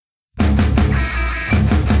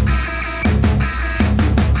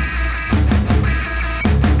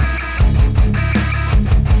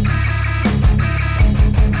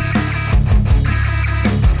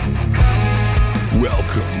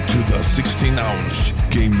Sounds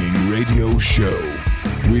Gaming Radio Show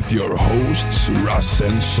with your hosts Russ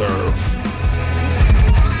and Surf.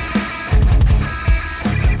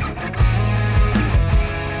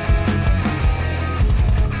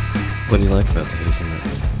 What do you like about the hazelnut?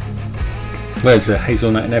 There's a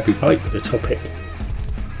hazelnut in every pipe, the topic.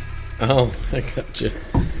 Oh, I got you.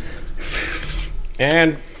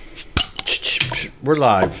 And we're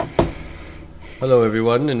live. Hello,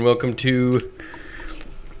 everyone, and welcome to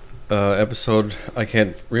episode, I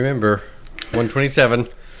can't remember, 127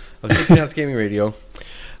 of 16 Ounce Gaming Radio.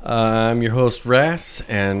 I'm your host, Ras,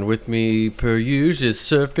 and with me, per usual, is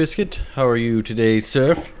Surf Biscuit. How are you today,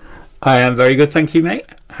 Surf? I am very good, thank you, mate.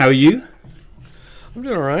 How are you? I'm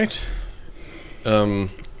doing alright.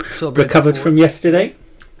 Recovered from yesterday?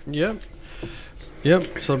 Yep,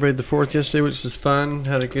 celebrated the 4th yesterday, which was fun.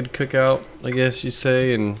 Had a good cookout, I guess you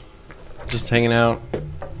say, and just hanging out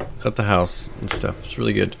at the house and stuff. It's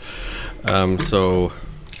really good. So,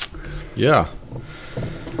 yeah.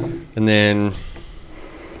 And then,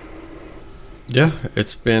 yeah,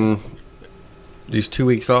 it's been these 2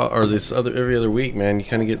 weeks off, or this other every other week, man. You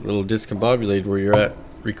kind of get a little discombobulated where you're at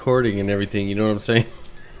recording and everything. You know what I'm saying?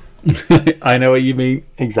 I know what you mean.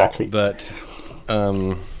 Exactly. But,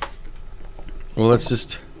 well, let's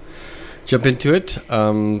just jump into it.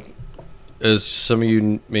 As some of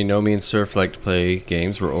you may know, me and Surf like to play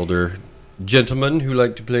games. We're older gentlemen who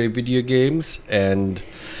like to play video games, and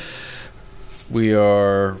we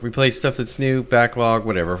play stuff that's new, backlog,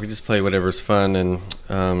 whatever. We just play whatever's fun, and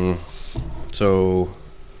so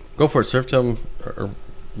go for it, Surf. Tell them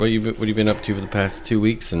what you've been up to for the past 2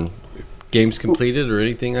 weeks, and games completed or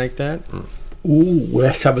anything like that. Ooh,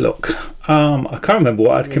 let's have a look. I can't remember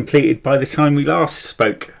what I'd completed by the time we last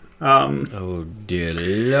spoke. Oh dear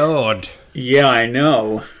Lord. Yeah, I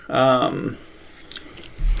know.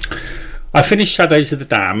 I finished Shadows of the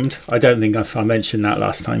Damned. I don't think I mentioned that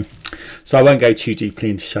last time, so I won't go too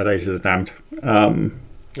deeply into Shadows of the Damned.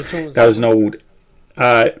 Which one was that was an old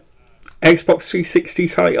Xbox 360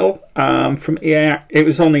 title from EA. It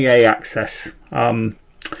was on EA Access.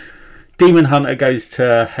 Demon Hunter goes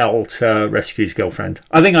to hell to rescue his girlfriend.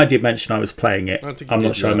 I think I did mention I was playing it. I'm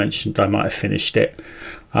not sure I mentioned I might have finished it.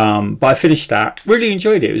 But I finished that. Really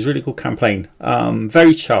enjoyed it. It was a really good campaign.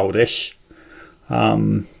 Very childish. I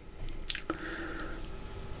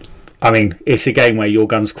mean, it's a game where your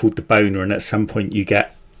gun's called the Boner, and at some point you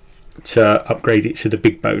get to upgrade it to the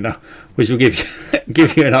Big Boner, which will give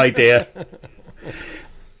you an idea.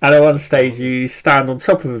 And at one stage you stand on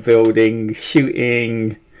top of a building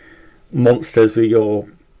shooting monsters with your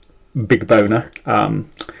Big Boner.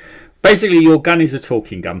 Basically, your gun is a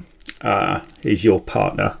talking gun. Is your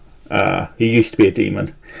partner, who used to be a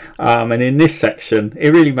demon. And in this section, it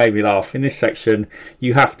really made me laugh. In this section,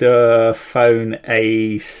 you have to phone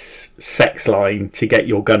a sex line to get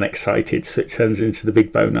your gun excited, so it turns into the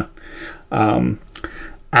Big Boner.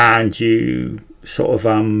 And you sort of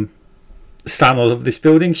stand on top of this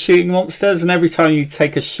building shooting monsters, and every time you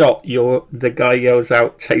take a shot, the guy yells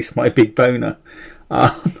out, "Taste my Big Boner."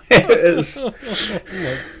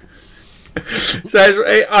 So,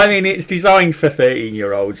 I mean, it's designed for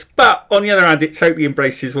 13-year-olds, but on the other hand, it totally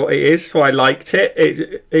embraces what it is, so I liked it.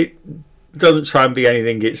 It doesn't try and be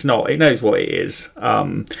anything it's not. It knows what it is.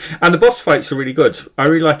 And the boss fights are really good. I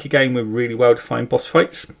really like a game with really well-defined boss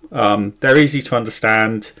fights. They're easy to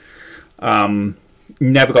understand.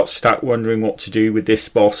 Never got stuck wondering what to do with this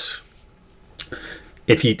boss.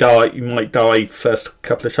 If you die, you might die first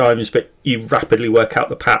couple of times, but you rapidly work out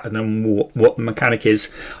the pattern and what the mechanic is.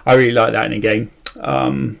 I really like that in a game.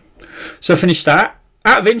 So I finished that.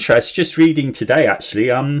 Out of interest, just reading today, actually,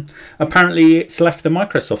 apparently it's left the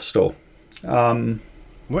Microsoft Store.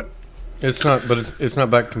 What? It's not, but it's not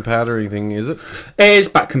back compat or anything, is it? It is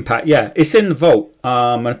back compat, yeah. It's in the vault,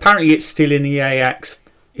 and apparently it's still in the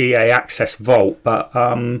EA Access vault, but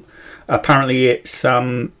apparently it's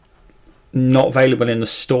not available in the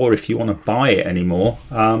store if you want to buy it anymore.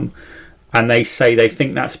 And they say they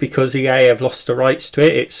think that's because EA have lost the rights to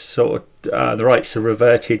it. It's sort of the rights are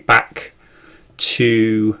reverted back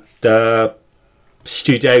to the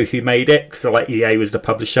studio who made it, because like EA was the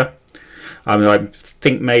publisher. I mean, I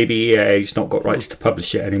think maybe EA's not got rights to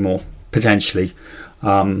publish it anymore, potentially.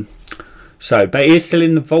 But it is still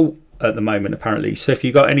in the vault at the moment, apparently. So if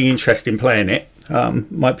you've got any interest in playing it,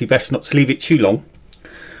 might be best not to leave it too long.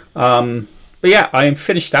 But yeah, I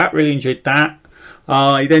finished that. Really enjoyed that.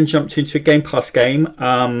 I then jumped into a Game Pass game,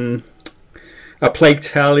 A Plague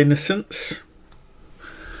Tale: Innocence.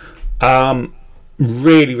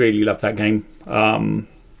 Really, really love that game.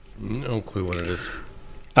 No clue what it is.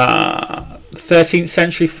 13th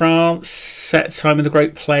century France, set time of the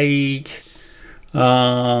Great Plague.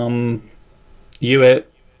 You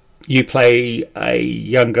play a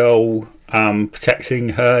young girl protecting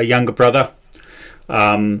her younger brother.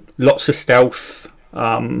 Lots of stealth.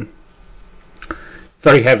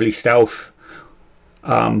 Very heavily stealth.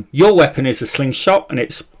 Your weapon is a slingshot, and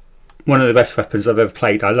it's one of the best weapons I've ever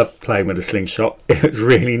played. I love playing with a slingshot. It was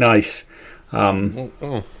really nice.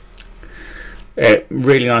 Really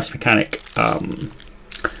nice mechanic.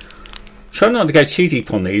 Try not to go too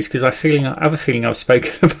deep on these because I have a feeling I've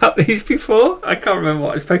spoken about these before. I can't remember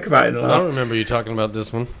what I spoke about in the last. I don't remember you talking about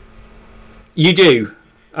this one. You do.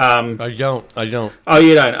 I don't. Oh,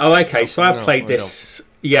 you don't. Oh, okay. So I've played this.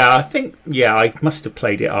 Yeah, I think. Yeah, I must have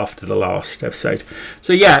played it after the last episode.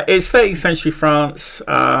 So yeah, it's 13th century France.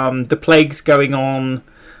 The plague's going on.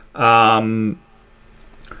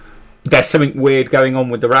 There's something weird going on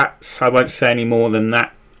with the rats. I won't say any more than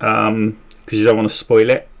that because you don't want to spoil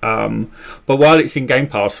it. But while it's in Game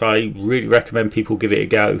Pass, I really recommend people give it a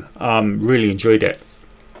go. Really enjoyed it.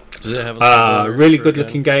 Does it have a really good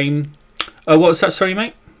looking game? What was that? Sorry,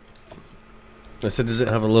 mate. I said, does it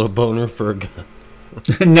have a little boner for a gun?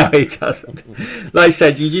 No, it doesn't. Like I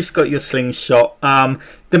said, you just got your slingshot.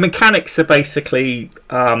 The mechanics are basically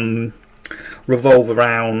revolve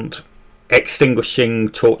around extinguishing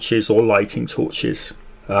torches or lighting torches.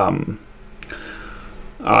 I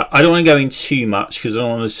don't want to go in too much because I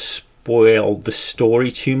don't want to spoil the story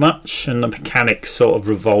too much, and the mechanics sort of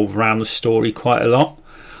revolve around the story quite a lot.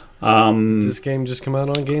 Did this game just come out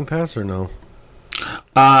on Game Pass or no?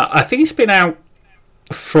 I think it's been out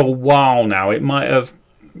for a while now. It might have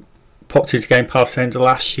popped into Game Pass end of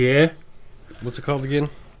last year. What's it called again?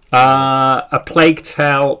 A Plague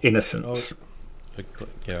Tale: Innocence.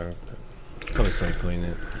 Yeah, probably started playing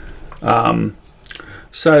it.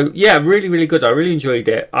 So yeah, really, really good. I really enjoyed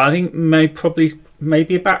it. I think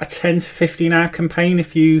maybe about a 10 to 15 hour campaign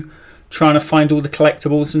if you trying to find all the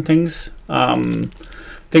collectibles and things. I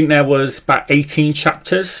think there was about 18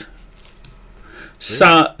 chapters.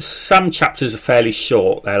 So some chapters are fairly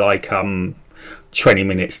short. They're like 20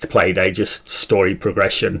 minutes to play. They just story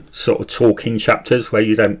progression, sort of talking chapters where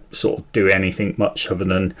you don't sort of do anything much other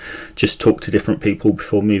than just talk to different people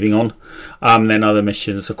before moving on. Then other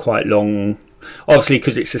missions are quite long, obviously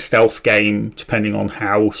because it's a stealth game. Depending on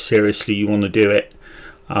how seriously you want to do it,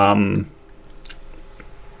 that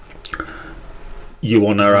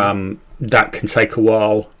can take a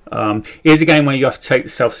while. Here's a game where you have to take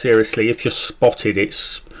yourself seriously. If you're spotted,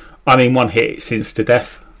 one hit, it's insta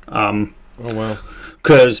death. Oh wow!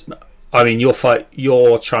 Because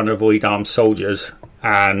you're trying to avoid armed soldiers,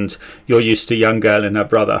 and you're used to a young girl and her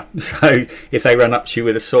brother. So if they run up to you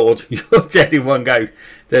with a sword, you're dead in one go.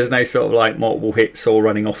 There's no sort of like multiple hits or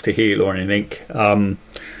running off to heal or anything.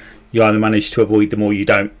 You either manage to avoid them or you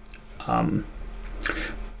don't.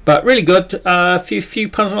 But really good. A few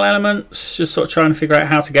puzzle elements, just sort of trying to figure out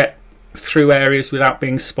how to get through areas without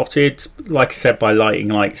being spotted. Like I said, by lighting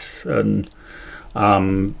lights and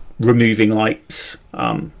removing lights.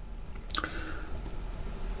 And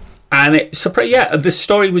the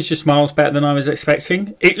story was just miles better than I was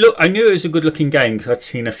expecting. I knew it was a good-looking game because I'd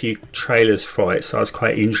seen a few trailers for it, so I was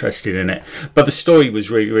quite interested in it. But the story was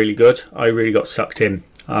really, really good. I really got sucked in.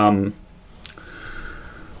 What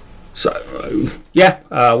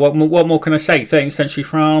more can I say? 13th century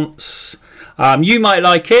France. You might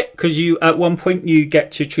like it because at one point you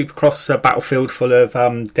get to troop across a battlefield full of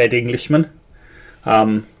dead Englishmen.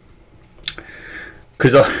 Because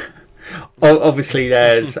obviously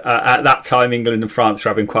there's at that time England and France were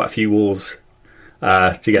having quite a few wars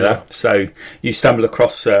together. So you stumble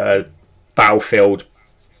across a battlefield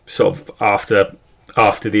sort of after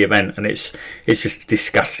the event, and it's just a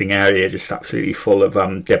disgusting area, just absolutely full of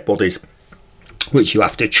dead bodies, which you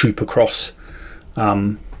have to troop across.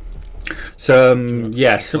 Some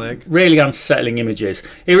really unsettling images.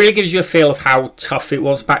 It really gives you a feel of how tough it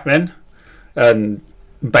was back then, and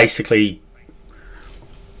basically,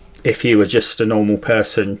 if you were just a normal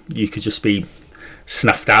person, you could just be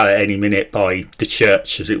snuffed out at any minute by the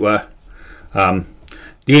church, as it were. The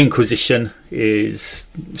Inquisition is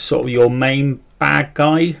sort of your main bad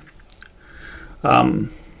guy.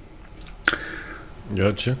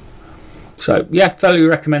 Gotcha. So yeah, thoroughly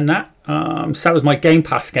recommend that. So that was my Game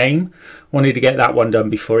Pass game. Wanted to get that one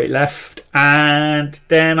done before it left, and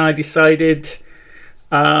then I decided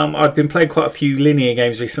I've been playing quite a few linear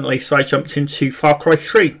games recently, so I jumped into Far Cry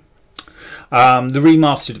 3. The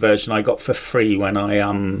remastered version I got for free when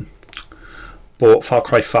I bought Far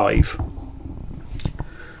Cry 5.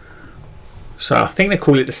 So I think they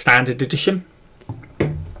call it the standard edition.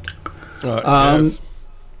 Yes.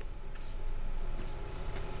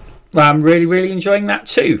 I'm really, really enjoying that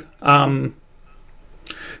too.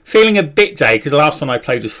 feeling a bit dated because the last one I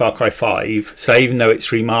played was Far Cry 5. So even though it's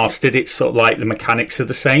remastered, it's sort of like the mechanics are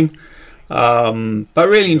the same. But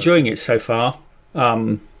really enjoying it so far.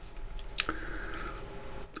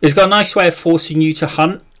 It's got a nice way of forcing you to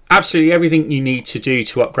hunt. Absolutely everything you need to do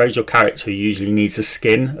to upgrade your character usually needs a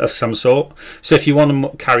skin of some sort. So if you want to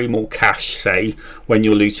carry more cash, say, when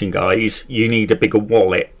you're looting guys, you need a bigger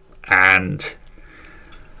wallet. And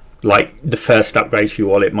like the first upgrade for your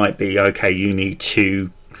wallet might be, okay, you need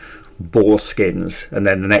 2 boar skins. And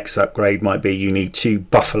then the next upgrade might be you need 2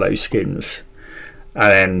 buffalo skins.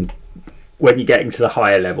 And then when you get into the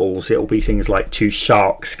higher levels, it'll be things like 2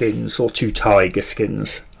 shark skins or 2 tiger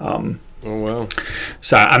skins. Oh wow!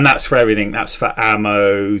 So, and that's for everything. That's for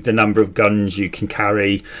ammo, the number of guns you can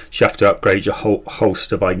carry. So you have to upgrade your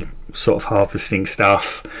holster by sort of harvesting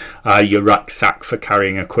stuff. Your rucksack for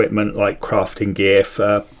carrying equipment like crafting gear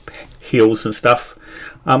for heals and stuff.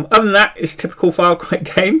 Other than that, it's a typical Far Cry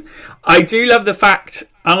game. I do love the fact,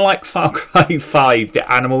 unlike Far Cry 5,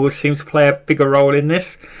 the animals seem to play a bigger role in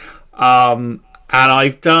this. And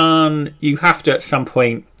you have to at some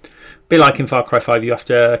point, a bit like in Far Cry 5, you have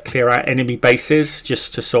to clear out enemy bases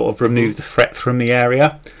just to sort of remove the threat from the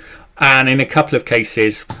area. And in a couple of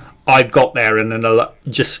cases, I've got there and then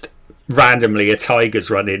just randomly a tiger's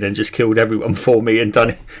run in and just killed everyone for me and done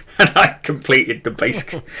it. And I completed the base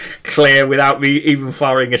clear without me even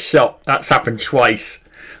firing a shot. That's happened twice.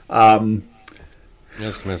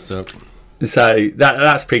 That's messed up. So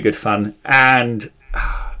that's pretty good fun. And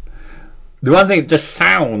the one thing, the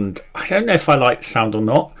sound, I don't know if I like the sound or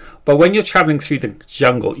not, but when you're travelling through the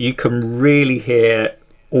jungle, you can really hear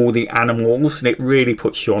all the animals, and it really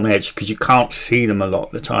puts you on edge because you can't see them a lot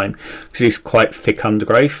of the time because it's quite thick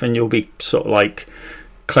undergrowth, and you'll be sort of like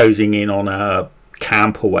closing in on a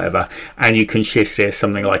camp or whatever, and you can just hear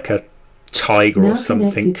something like a tiger or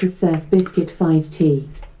something. Connected to Surf Biscuit 5T.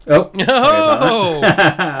 Oh,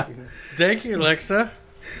 thank you, Alexa.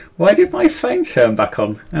 Why did my phone turn back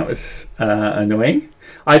on? That was annoying.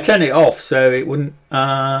 I turned it off so it wouldn't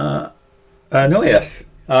annoy us.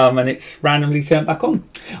 And it's randomly turned back on.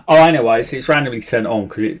 Oh, I know why. It's randomly turned on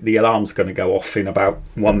because the alarm's going to go off in about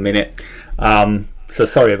 1 minute. So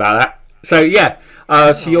sorry about that. So yeah,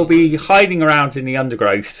 so you'll be hiding around in the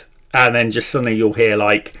undergrowth, and then just suddenly you'll hear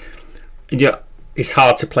it's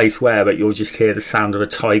hard to place where, but you'll just hear the sound of a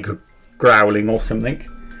tiger growling or something.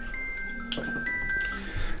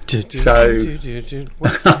 So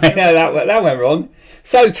I know that went wrong.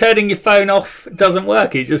 So turning your phone off doesn't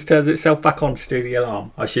work. It just turns itself back on to do the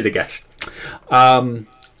alarm. I should have guessed. So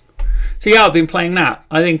yeah, I've been playing that.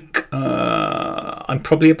 I think I'm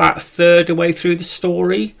probably about a third of the way through the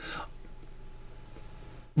story.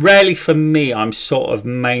 Rarely for me, I'm sort of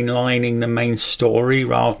mainlining the main story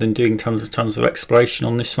rather than doing tons of exploration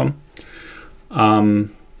on this one.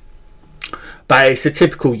 But it's a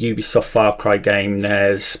typical Ubisoft Far Cry game.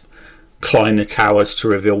 There's climb the towers to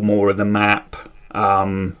reveal more of the map,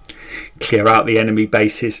 clear out the enemy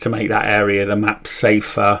bases to make that area of the map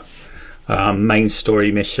safer, main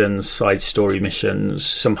story missions, side story missions,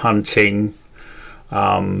 some hunting.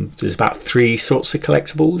 There's about 3 sorts of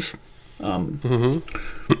collectibles.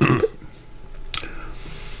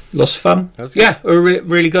 Lots of fun. Yeah,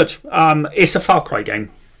 really good. It's a Far Cry game.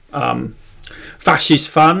 Vash is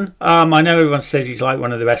fun. I know everyone says he's like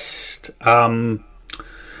one of the best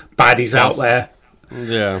baddies out there.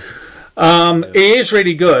 Yeah. He is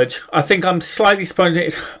really good. I think I'm slightly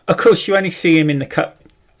disappointed. Of course, you only see him in the cut.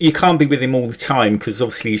 You can't be with him all the time because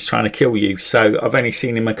obviously he's trying to kill you. So I've only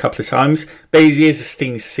seen him a couple of times. But he is a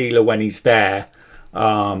Steam sealer when he's there.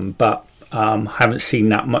 But haven't seen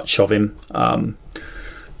that much of him.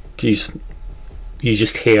 You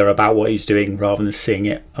just hear about what he's doing rather than seeing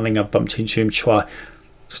it. I think I've bumped into him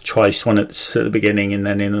twice, one at the beginning and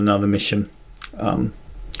then in another mission. So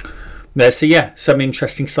yeah, some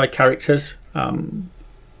interesting side characters.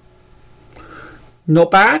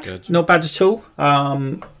 Not bad. Gotcha. Not bad at all.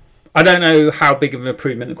 I don't know how big of an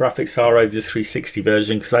improvement the graphics are over the 360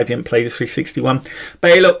 version because I didn't play the 360 one,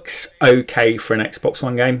 but it looks okay for an Xbox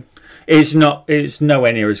One game. It's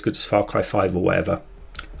nowhere near as good as Far Cry 5 or whatever.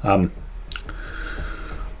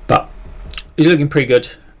 But it's looking pretty good,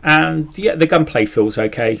 and yeah, the gunplay feels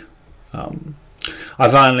okay. I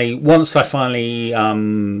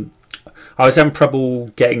was having trouble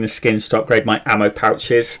getting the skins to upgrade my ammo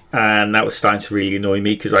pouches, and that was starting to really annoy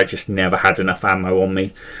me because I just never had enough ammo on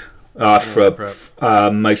me.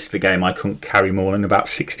 For most of the game, I couldn't carry more than about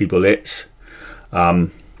 60 bullets.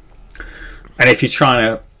 And if you're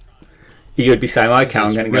trying to, you'd be saying, "Okay,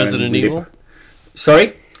 I'm going to go." Resident Evil.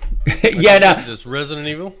 Sorry. Yeah, no. Is this Resident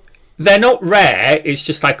Evil? They're not rare. It's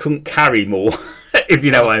just I couldn't carry more. if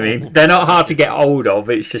you know what I mean. They're not hard to get hold of.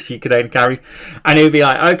 It's just you could only carry. And it would be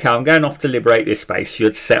like, okay, I'm going off to liberate this space.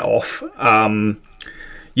 You'd set off.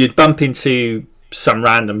 You'd bump into some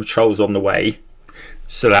random patrols on the way,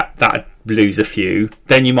 so that'd lose a few.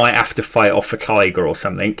 Then you might have to fight off a tiger or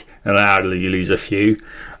something, and that'll you lose a few.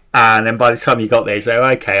 And then by the time you got there, you say,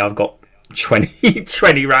 okay, I've got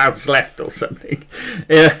 20 rounds left or something.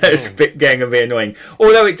 Yeah, it's getting a bit annoying.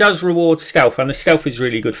 Although it does reward stealth, and the stealth is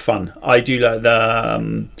really good fun. I do like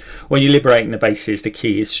the when you're liberating the bases, the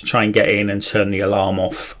key is to try and get in and turn the alarm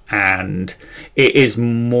off. And it is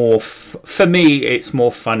more for me. It's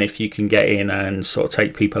more fun if you can get in and sort of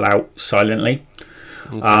take people out silently.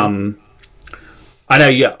 Okay. I know.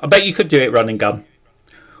 Yeah, I bet you could do it run and gun.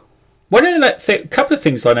 One of the couple of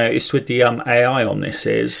things I noticed with the AI on this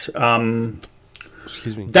is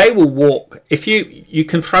Excuse me. they will walk. If you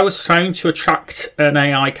can throw a stone to attract an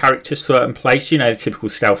AI character to a certain place, you know, the typical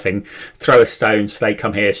stealth thing. Throw a stone so they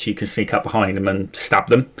come here so you can sneak up behind them and stab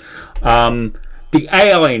them. The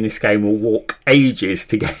AI in this game will walk ages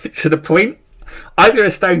to get to the point. Either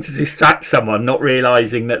a stone to distract someone, not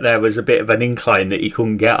realising that there was a bit of an incline that he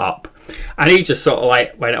couldn't get up. And he just sort of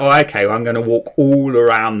like went, oh, okay, well, I'm going to walk all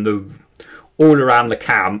around the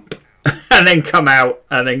camp and then come out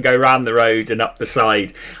and then go round the road and up the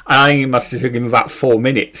side. And I think it must have taken him about 4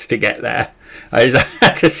 minutes to get there. I just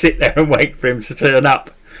had to sit there and wait for him to turn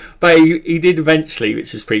up. But he did eventually,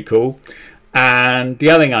 which is pretty cool. And the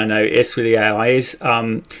other thing I noticed with the AI is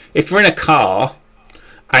if you're in a car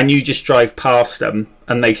and you just drive past them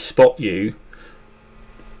and they spot you,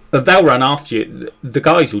 they'll run after you. The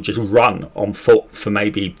guys will just run on foot for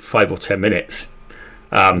maybe 5 or 10 minutes.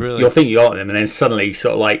 Really? You'll think you got them, and then suddenly,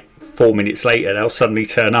 sort of like 4 minutes later, they'll suddenly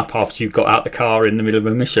turn up after you've got out the car in the middle of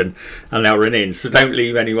a mission, and they'll run in. So don't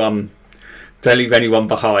leave anyone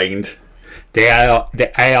behind.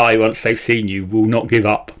 The AI, once they've seen you, will not give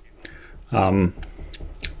up. So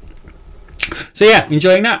yeah,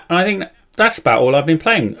 enjoying that. And I think that's about all I've been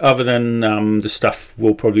playing, other than the stuff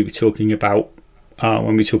we'll probably be talking about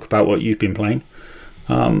when we talk about what you've been playing.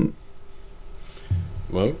 Well,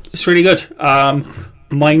 it's really good.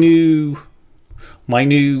 My new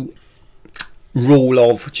rule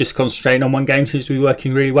of just concentrating on one game seems to be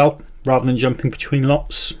working really well, rather than jumping between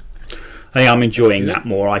lots. I think I'm enjoying that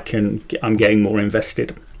more. I'm getting more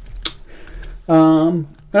invested. And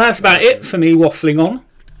that's about it for me waffling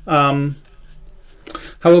on.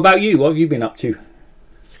 How about you? What have you been up to?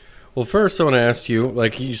 well, first I want to ask you,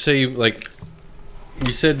 like you said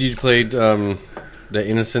you played the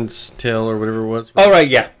Innocence Tale or whatever it was. All right,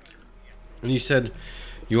 yeah. And you said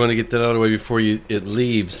you want to get that out of the way before it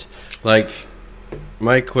leaves. Like,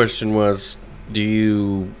 my question was, do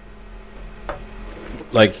you,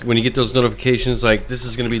 like, when you get those notifications, like, this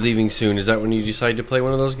is going to be leaving soon, is that when you decide to play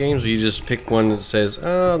one of those games? Or you just pick one that says,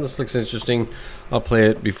 oh, this looks interesting, I'll play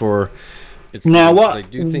it before it's... No, what... I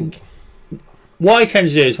do think... What I tend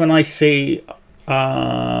to do is when I see...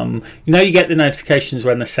 you get the notifications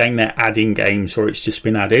when they're saying they're adding games or it's just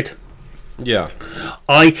been added. Yeah.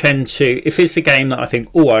 I tend to, if it's a game that I think,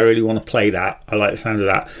 oh, I really want to play that, I like the sound of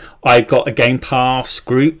that, I've got a Game Pass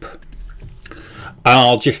group, and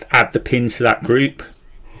I'll just add the pin to that group.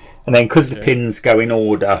 And then because the pins go in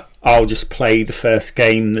order, I'll just play the first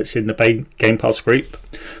game that's in the Game Pass group,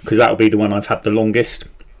 because that'll be the one I've had the longest.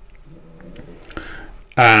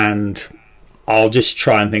 And I'll just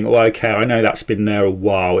try and think, oh, okay, I know that's been there a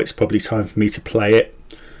while, it's probably time for me to play it,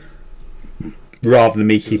 rather than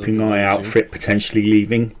me keeping an eye out for it potentially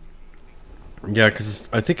leaving. Yeah, because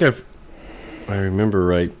I think I remember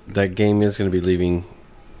right, that game is going to be leaving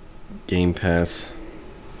Game Pass.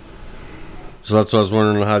 So that's what I was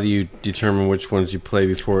wondering, how do you determine which ones you play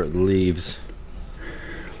before it leaves?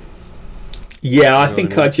 Yeah, I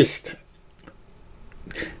think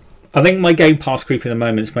I think my Game Pass group at the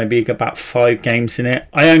moment is maybe about 5 games in it.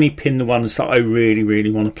 I only pin the ones that I really, really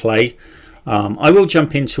want to play. I will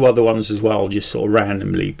jump into other ones as well, just sort of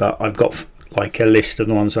randomly, but I've got like a list of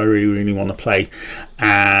the ones I really, really want to play.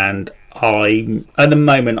 And at the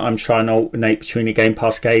moment, I'm trying to alternate between a Game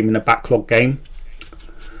Pass game and a backlog game.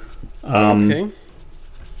 Okay.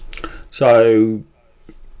 So,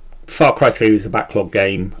 Far Cry 3 was a backlog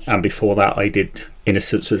game, and before that, I did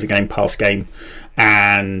Innocence as a Game Pass game.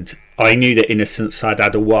 And I knew that Innocence I'd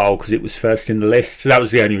had a while because it was first in the list, so that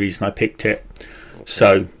was the only reason I picked it.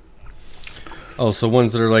 Okay. So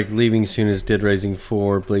ones that are like leaving soon is Dead Rising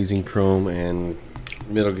 4, Blazing Chrome, and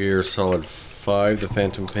Metal Gear Solid 5, The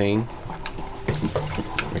Phantom Pain.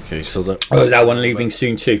 Okay, so that... Oh, is that one leaving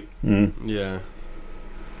soon too? Mm. Yeah.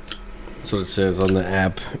 That's what it says on the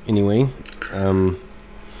app, anyway.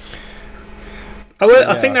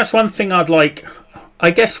 I think that's one thing I'd like.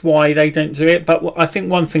 I guess why they don't do it, but I think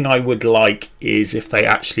one thing I would like is if they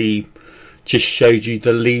actually just showed you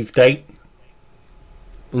the leave date.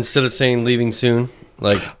 Instead of saying leaving soon.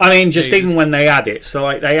 I mean, just even when they add it. So,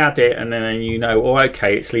 like, they add it and then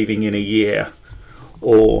okay, it's leaving in a year.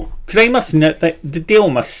 Or... Because they must know... The deal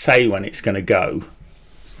must say when it's going to go.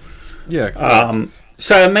 Yeah.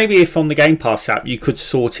 So, maybe if on the Game Pass app you could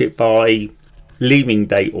sort it by leaving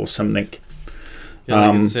date or something. Yeah,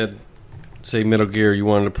 like it said, say Metal Gear, you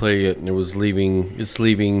wanted to play it and it's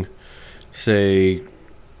leaving, say,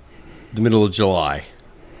 the middle of July.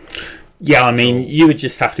 Yeah, I mean, you would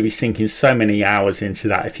just have to be sinking so many hours into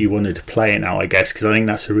that if you wanted to play it now, I guess, because I think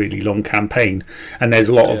that's a really long campaign. And there's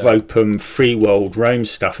a lot of open free world roam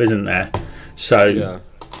stuff, isn't there? So,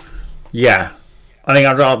 yeah. I think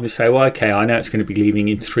I'd rather say, well, okay, I know it's going to be leaving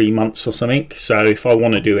in 3 months or something, so if I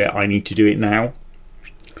want to do it, I need to do it now.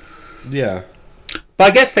 Yeah. But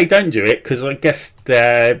I guess they don't do it, because I guess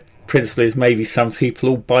their principle is maybe some people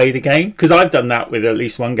will buy the game. Because I've done that with at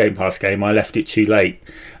least one Game Pass game. I left it too late,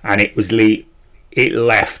 and it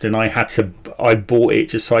left, and I bought it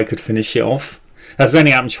just so I could finish it off. That's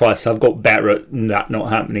only happened twice. I've got better at that not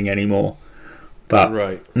happening anymore. But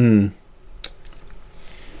right.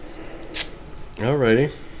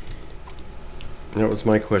 Alrighty. That was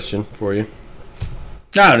my question for you.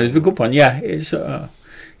 No, it's a good one. Yeah, it's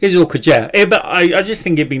awkward. Yeah, but I just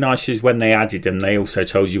think it'd be nice is when they added them, they also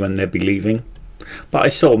told you when they'd be leaving. But I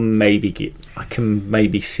sort of I can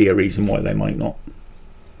maybe see a reason why they might not.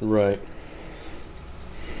 Right.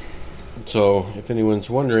 So, if anyone's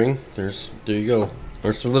wondering, there you go.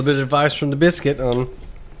 There's a little bit of advice from the Biscuit on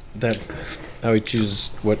that's how he chooses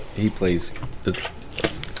what he plays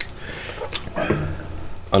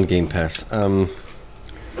on Game Pass. Oh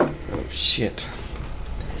shit!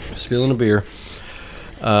 Spilling a beer.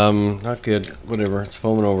 Not good. Whatever. It's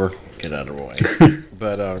foaming over. Get out of the way.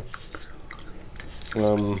 But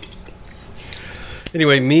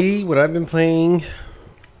anyway, what I've been playing,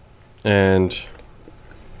 and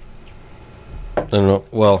I don't know.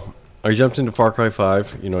 Well, I jumped into Far Cry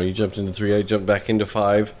 5. You jumped into 3. I jumped back into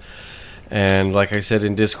 5. And like I said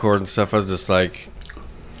in Discord and stuff, I was just like,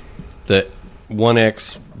 the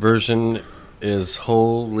 1X version is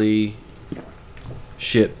holy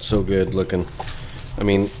shit, so good looking. I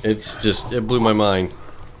mean, it blew my mind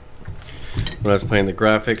when I was playing. The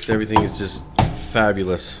graphics, everything is just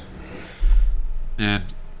fabulous. And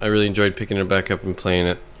I really enjoyed picking it back up and playing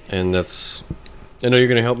it. And I know you're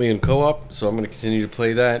going to help me in co-op, so I'm going to continue to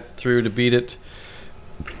play that through to beat it.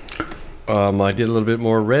 I did a little bit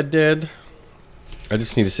more Red Dead. I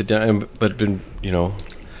just need to sit down,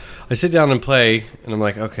 I sit down and play, and I'm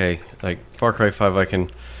like, okay, like Far Cry 5, I can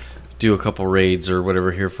do a couple raids or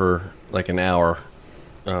whatever here for like an hour.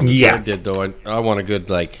 Red Dead, though, I want a good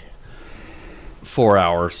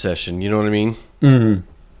 4-hour session. You know what I mean?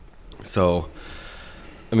 Mm-hmm. So,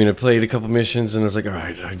 I mean, I played a couple missions, and I was like, all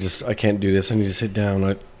right, I can't do this. I need to sit down.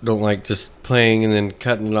 I don't like just playing and then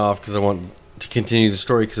cutting it off because I want to continue the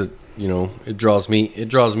story because it draws me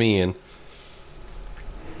in.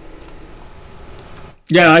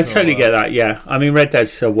 Yeah, I totally get that. Yeah, I mean, Red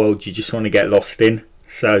Dead's a world you just want to get lost in.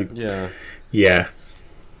 So yeah.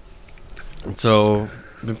 So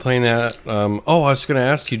I've been playing that. I was going to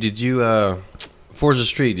ask you, did you Forza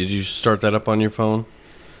Street? Did you start that up on your phone?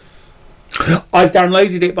 I've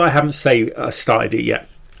downloaded it, but I haven't started it yet.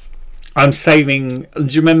 I'm saving. Do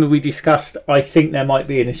you remember we discussed? I think there might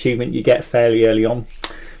be an achievement you get fairly early on,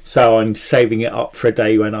 so I'm saving it up for a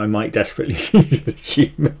day when I might desperately need an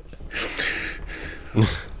achievement.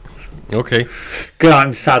 Okay. Because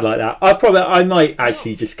I'm sad like that. I might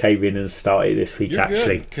actually just cave in and start it this week. You're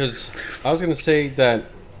actually, because I was going to say that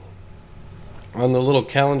on the little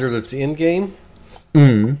calendar that's in game.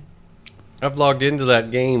 I've logged into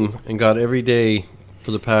that game and got every day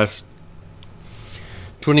for the past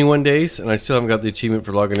 21 days, and I still haven't got the achievement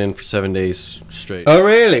for logging in for 7 days straight. Oh,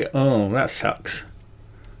 really? Oh, that sucks.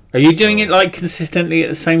 Are you doing it consistently at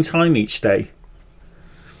the same time each day?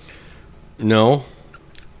 No,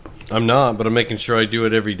 I'm not, but I'm making sure I do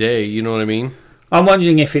it every day. You know what I mean? I'm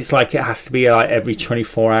wondering if it's it has to be every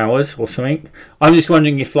 24 hours or something. I'm just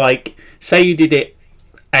wondering if say you did it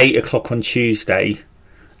 8 o'clock on Tuesday,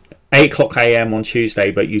 8 o'clock a.m. on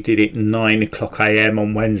Tuesday, but you did it 9 o'clock a.m.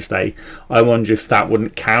 on Wednesday. I wonder if that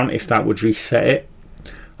wouldn't count, if that would reset it.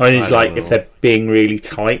 Or it's if they're being really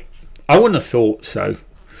tight. I wouldn't have thought so.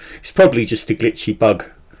 It's probably just a glitchy bug.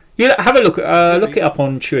 Yeah, have a look it up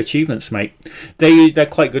on True Achievements, mate. They're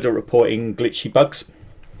quite good at reporting glitchy bugs.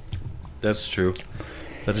 That's true.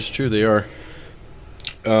 That is true. They are.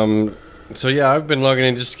 So yeah, I've been logging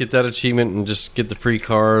in just to get that achievement and just get the free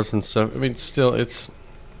cars and stuff. I mean, still, it's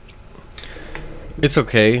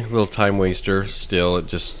okay. A little time waster. Still, it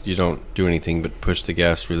just you don't do anything but push the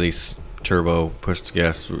gas, release turbo, push the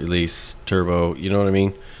gas, release turbo. You know what I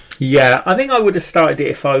mean? Yeah, I think I would have started it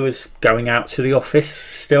if I was going out to the office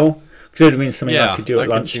still. Because it would have been something I could do at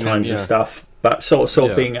lunchtimes and stuff. But sort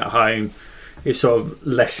of being at home is sort of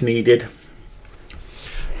less needed.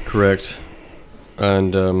 Correct.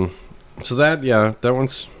 And so that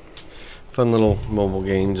one's a fun little mobile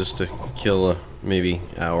game just to kill maybe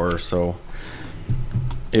hour or so.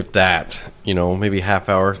 If that, maybe half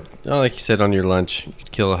hour. Like you said, on your lunch. You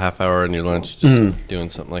could kill a half hour on your lunch just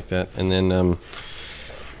doing something like that. And then,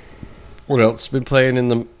 what else? Been playing in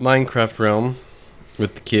the Minecraft realm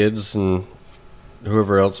with the kids and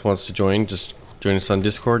whoever else wants to join. Just join us on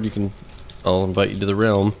Discord. I'll invite you to the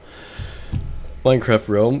realm. Minecraft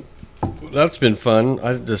realm. That's been fun.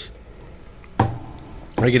 I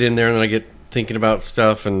get in there and then I get thinking about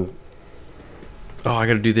stuff and I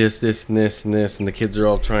got to do this, and this, and this, and the kids are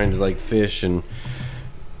all trying to like fish and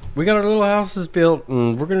we got our little houses built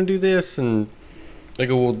and we're gonna do this and I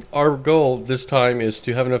go, well, our goal this time is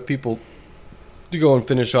to have enough people to go and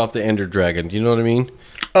finish off the Ender Dragon. Do you know what I mean?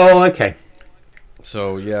 Oh, okay.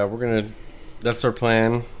 So yeah, that's our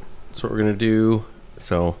plan. That's what we're gonna do.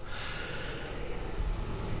 So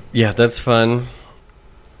yeah, that's fun.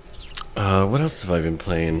 What else have I been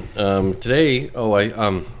playing? Today,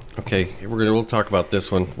 okay, we'll talk about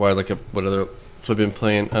this one. Why I look up what I've been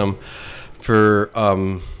playing. For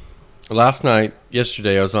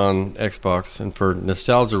yesterday, I was on Xbox, and for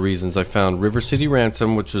nostalgia reasons, I found River City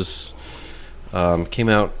Ransom, which was came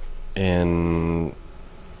out in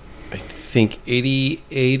I think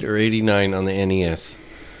 88 or 89 on the NES,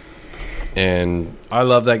 and I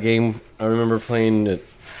love that game. I remember playing it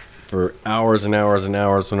for hours and hours and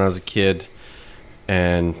hours when I was a kid,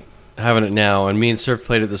 and having it now. And me and Surf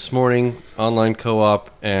played it this morning, online co-op,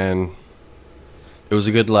 and it was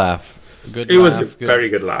a good laugh. It was a very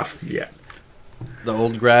good laugh. Yeah, the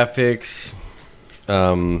old graphics,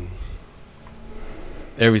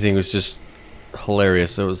 everything was just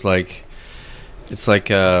hilarious. It's like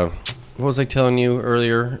what was I telling you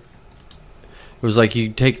earlier? It was like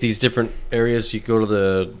you take these different areas, you go to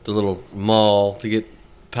the little mall to get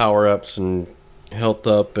power-ups and health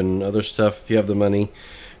up and other stuff if you have the money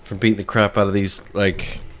from beating the crap out of these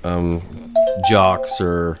like jocks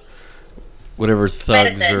or whatever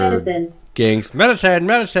thugs medicine. Gangs. Medicine.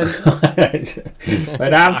 My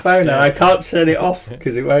damn phone, and I can't turn it off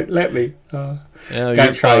because it won't let me.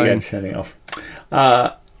 Don't try again, turn it off.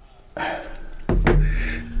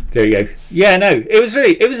 There you go. Yeah, no, it was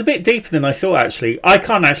a bit deeper than I thought, actually. I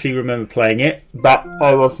can't actually remember playing it, but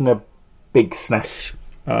I wasn't a big SNES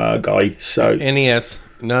guy, so... NES,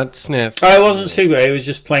 not SNES. I wasn't super, it was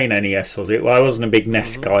just plain NES, was it? Well, I wasn't a big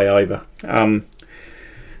NES guy either.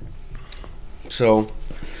 So,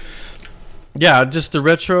 yeah, just the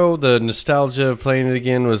retro, the nostalgia of playing it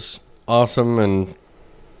again was awesome, and,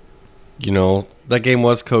 that game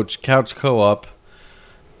was couch co-op,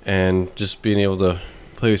 and just being able to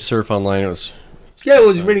play Surf online, it was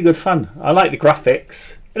really good fun. I liked the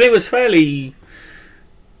graphics, and it was fairly...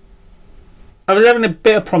 I was having a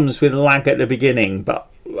bit of problems with lag at the beginning, but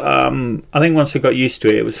I think once I got used to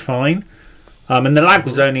it, it was fine. And the lag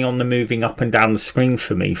was only on the moving up and down the screen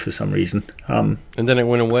for me for some reason. And then it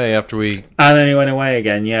went away after we... And then it went away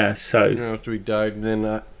again, yeah. So after we died, and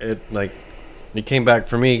then it came back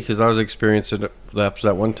for me because I was experiencing it after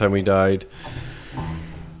that one time we died.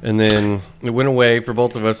 And then it went away for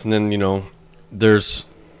both of us, and then, there's...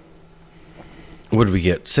 What did we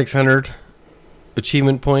get? 600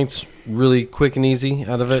 achievement points really quick and easy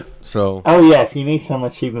out of it. So if you need some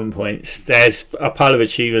achievement points, there's a pile of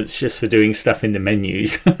achievements just for doing stuff in the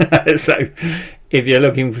menus. So if you're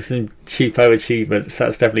looking for some cheapo achievements,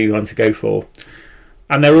 that's definitely the one to go for.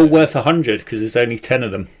 And they're all worth 100 because there's only 10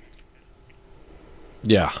 of them.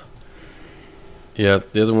 Yeah, the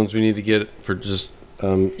other ones we need to get for just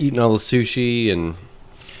eating all the sushi and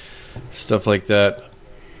stuff like that.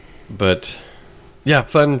 But yeah,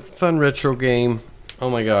 fun retro game. Oh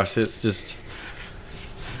my gosh, it's just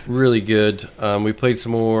really good. We played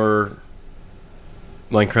some more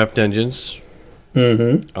Minecraft Dungeons.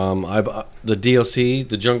 The DLC,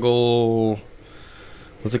 the Jungle...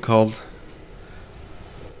 What's it called?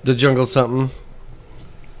 The Jungle something.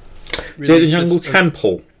 Is it the Jungle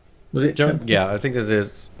Temple? Was it? Yeah, I think it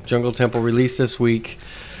is. Jungle Temple released this week.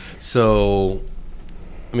 So,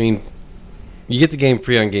 I mean, you get the game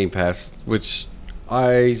free on Game Pass, which...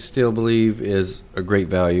 I still believe is a great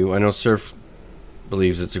value. I know Surf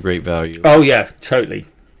believes it's a great value. Oh yeah, totally.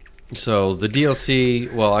 So the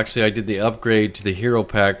DLC, well, actually, I did the upgrade to the Hero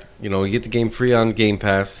Pack. You know, you get the game free on Game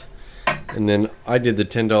Pass, and then I did the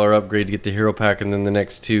 $10 upgrade to get the Hero Pack, and then the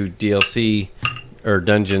next 2 DLC or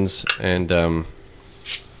dungeons, and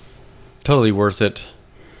totally worth it.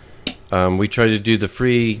 We tried to do the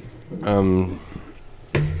free.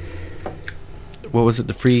 What was it?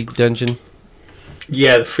 The free dungeon?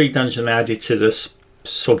 Yeah, the free dungeon added to the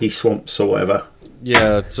soggy swamps or whatever.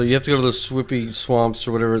 Yeah, so you have to go to the Swippy Swamps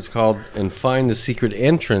or whatever it's called and find the secret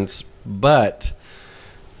entrance, but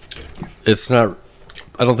it's not.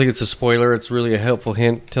 I don't think it's a spoiler. It's really a helpful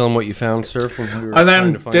hint. Tell them what you found, Surf. When we were And trying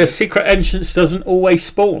then to find the it. secret entrance doesn't always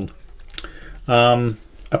spawn.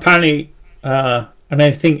 Apparently, and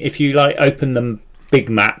I think if you like open the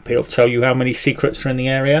big map, it'll tell you how many secrets are in the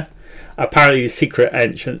area. Apparently, the secret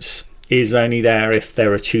entrance is only there if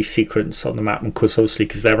there are 2 secrets on the map, and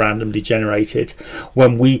because they're randomly generated.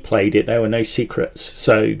 When we played it, there were no secrets,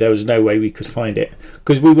 so there was no way we could find it.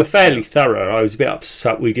 Because we were fairly thorough, I was a bit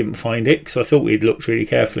upset we didn't find it, because I thought we'd looked really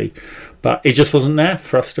carefully, but it just wasn't there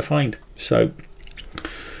for us to find. So,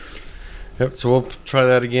 Yep, so we'll try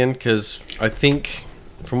that again because I think,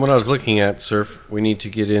 from what I was looking at, Surf, we need to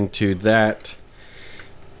get into that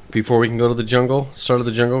before we can go to the jungle, start of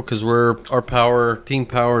the jungle, because our team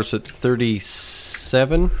power is at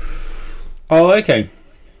 37, oh, okay.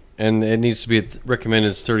 and it needs to be recommended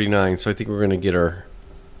is 39. So I think we're going to get our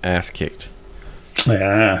ass kicked.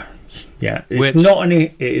 Yeah. Which-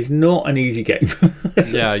 It is not an easy game.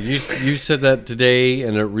 Yeah, you said that today,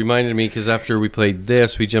 and it reminded me because after we played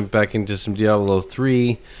this, we jumped back into some Diablo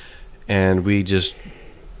 3, and we just,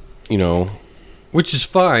 which is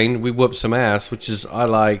fine. We whooped some ass, which is I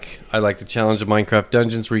like the challenge of Minecraft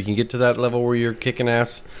Dungeons where you can get to that level where you're kicking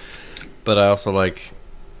ass, but I also like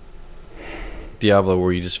Diablo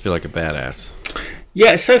where you just feel like a badass.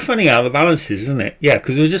 Yeah, it's so funny how the balance is, isn't it? Yeah,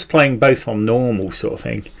 because we're just playing both on normal sort of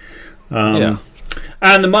thing. Yeah.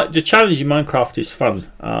 And the challenge in Minecraft is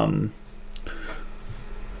fun.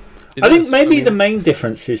 It I think is. maybe mean, the main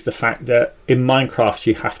difference is the fact that in Minecraft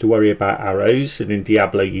you have to worry about arrows, and in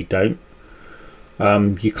Diablo you don't.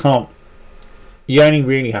 You can't. You only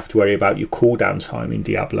really have to worry about your cooldown time in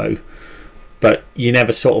Diablo, but you're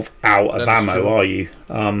never sort of out of That's ammo, true. are you?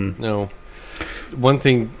 No. One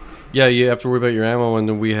thing, yeah, you have to worry about your ammo, and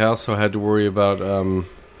then we also had to worry about.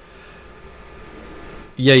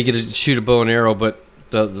 You get to shoot a bow and arrow, but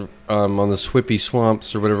the on the Swippy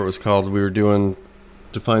Swamps or whatever it was called, we were doing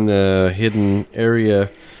to find the hidden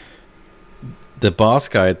area. The boss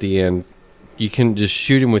guy at the end, you can just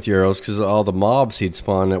shoot him with your arrows because all the mobs he'd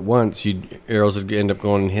spawn at once. Arrows would end up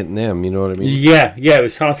going and hitting them. You know what I mean? Yeah, it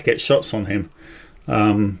was hard to get shots on him.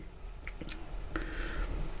 So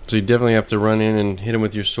you definitely have to run in and hit him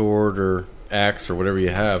with your sword or axe or whatever you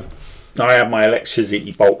have. I had my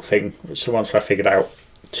electricity bolt thing, which once I figured out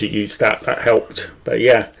to use that helped. But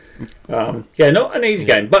yeah, not an easy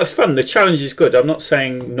game, but it's fun. The challenge is good. I'm not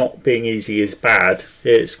saying not being easy is bad.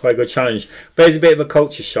 It's quite a good challenge, but it's a bit of a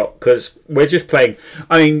culture shock because we're just playing.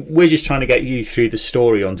 I mean, we're just trying to get you through the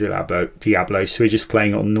story on Diablo, so we're just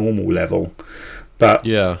playing on normal level. But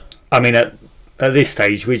Yeah. I mean, at this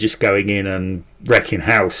stage, we're just going in and wrecking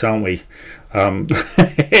house, aren't we?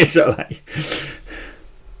 It's like.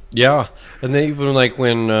 Yeah, and they even like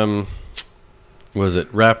when was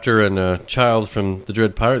it Raptor and a child from the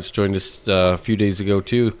Dread Pirates joined us a few days ago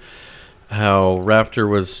too. How Raptor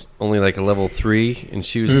was only like a level 3, and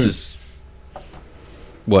she was just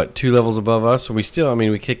 2 levels above us. And we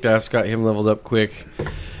kicked ass, got him leveled up quick.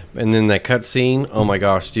 And then that cutscene, oh my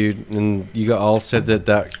gosh, dude! And you all said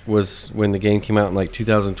that was when the game came out in like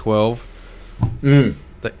 2012. It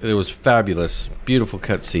was fabulous, beautiful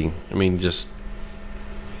cutscene. I mean, just.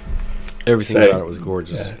 Everything about it was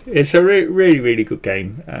gorgeous. Yeah. It's a really, really good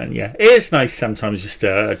game, and yeah, it is nice sometimes just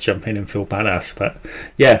to jump in and feel badass. But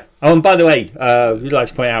yeah, oh, and by the way, we'd like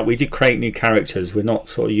to point out we did create new characters. We're not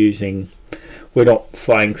flying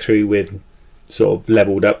through with sort of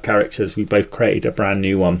leveled up characters. We both created a brand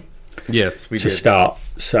new one. Yes, we to did. start.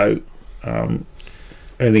 So I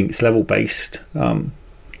think it's level based.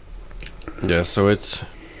 Yeah, so it's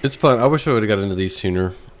fun. I wish I would have got into these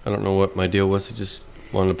sooner. I don't know what my deal was. I just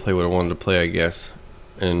wanted to play what I wanted to play, I guess.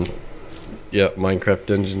 And yeah, Minecraft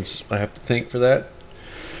Dungeons, I have to thank for that.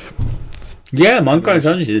 Yeah, Minecraft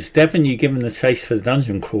Dungeons, definitely given the taste for the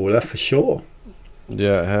dungeon crawler for sure.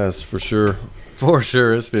 Yeah, it has, for sure. For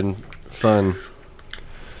sure, it's been fun.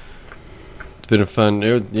 It's been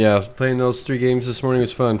playing those 3 games this morning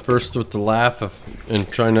was fun. First with the laugh and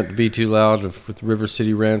trying not to be too loud with River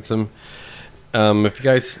City Ransom. If you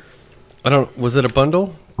guys, was it a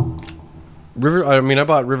bundle? I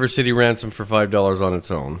bought River City Ransom for $5 on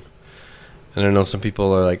its own. And I know some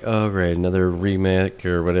people are like, oh, great, another remake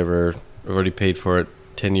or whatever. I've already paid for it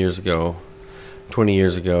 10 years ago, 20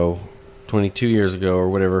 years ago, 22 years ago, or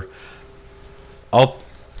whatever.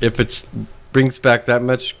 If it brings back that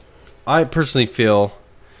much, I personally feel,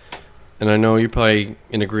 and I know you're probably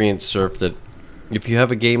in agreement, Surf, that if you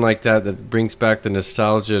have a game like that that brings back the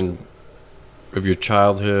nostalgia of your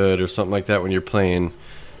childhood or something like that when you're playing,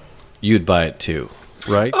 you'd buy it too,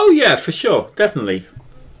 right? Oh yeah, for sure, definitely.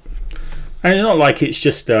 And it's not like it's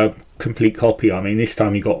just a complete copy. I mean, this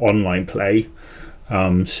time you got online play,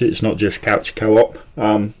 so it's not just couch co-op.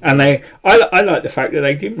 And I like the fact that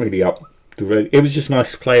they didn't really up the road. It was just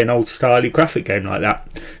nice to play an old style graphic game like that.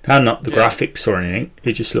 They hadn't up the graphics or anything.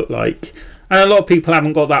 It just looked like. And a lot of people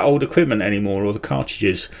haven't got that old equipment anymore or the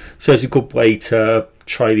cartridges, so it's a good way to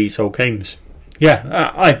try these old games.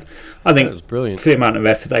 Yeah, I think was brilliant. For the amount of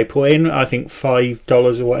effort they put in, I think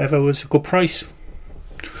 $5 or whatever was a good price.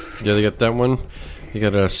 Yeah, they got that one. You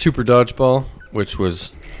got a Super Dodgeball, which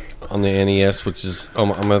was on the NES, which is I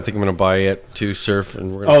think I'm gonna buy it to Surf,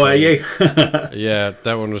 and we're gonna are you? Yeah,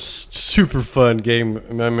 that one was super fun game.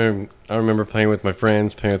 I remember playing with my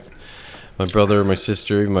friends, playing with my brother, my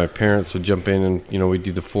sister, even my parents would jump in, and we'd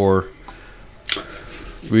do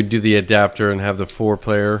we'd do the adapter and have the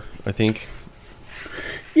 4-player. I think.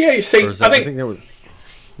 Yeah, you see, I think that was.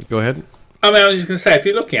 Go ahead. I mean, I was just going to say, if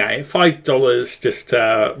you're looking at it, $5 just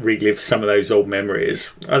to relive some of those old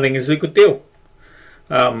memories, I think is a good deal.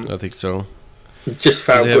 I think so. Just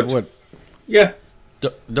for how good. What? Yeah.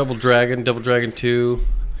 Double Dragon 2.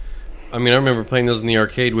 I mean, I remember playing those in the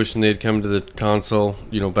arcade, wishing they'd come to the console,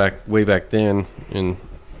 way back then, and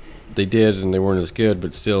they did, and they weren't as good,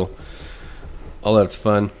 but still, all that's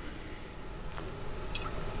fun.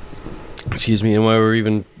 Excuse me, and while we're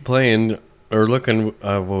even playing or looking,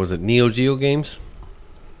 what was it, Neo Geo games?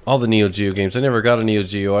 All the Neo Geo games. I never got a Neo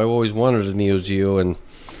Geo. I always wanted a Neo Geo, and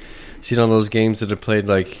seen all those games that I played,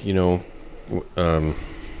 like,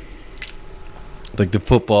 like the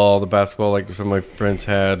football, the basketball, like some of my friends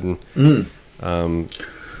had, and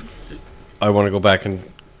I want to go back and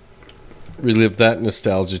relive that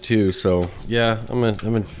nostalgia too. So yeah, I'm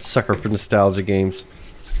a sucker for nostalgia games.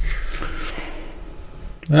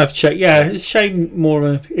 I've checked. Yeah, it's a shame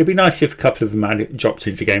more. It'd be nice if a couple of them had dropped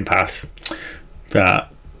into Game Pass. But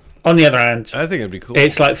on the other hand, I think it'd be cool.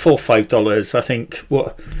 It's like $4 or $5. I think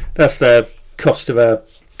that's the cost of a.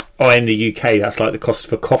 Oh, in the UK, that's like the cost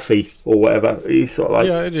of a coffee or whatever. It's sort of like,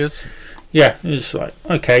 yeah, it is. Yeah, it's like,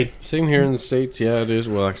 okay. Same here in the States. Yeah, it is.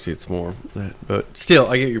 Well, actually, it's more. But still,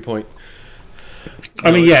 I get your point.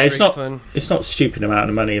 I mean, yeah, it's not fun. It's not a stupid amount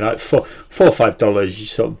of money. Like $4 or $5, you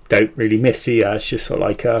sort of don't really miss it. Yeah, it's just sort of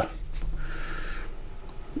like a.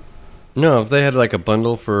 No, if they had like a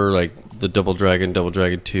bundle for like the Double Dragon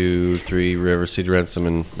 2, 3, River City Ransom,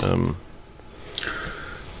 and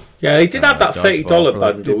yeah, they did have that $30 bundle,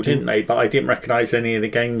 like didn't they? But I didn't recognise any of the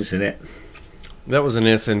games in it. That was an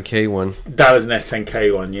SNK one. That was an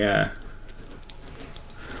SNK one, yeah.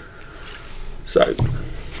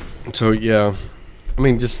 So yeah, I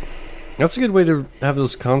mean, just that's a good way to have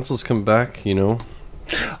those consoles come back.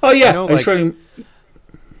 Oh yeah, it's really.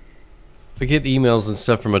 I get emails and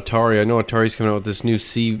stuff from Atari. I know Atari's coming out with this new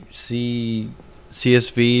CSV,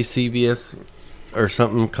 CBS, or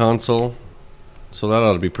something console. So that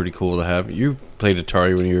ought to be pretty cool to have. You played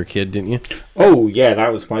Atari when you were a kid, didn't you? Oh yeah,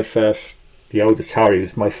 that was my first. The old Atari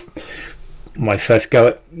was my first go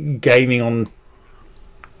at gaming on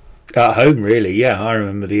at home. Really, yeah, I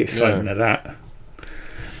remember the excitement of that.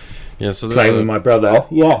 Yeah, so playing with my brother.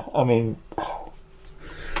 Yeah, I mean,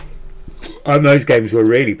 those games were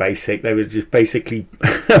really basic. They were just basically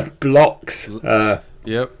blocks.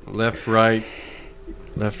 Yep, left, right.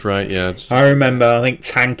 Yeah. I remember. I think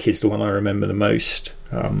Tank is the one I remember the most.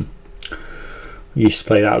 We used to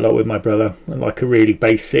play that a lot with my brother, like a really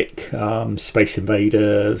basic Space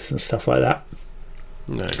Invaders and stuff like that.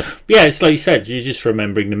 Nice. Yeah, it's like you said, you're just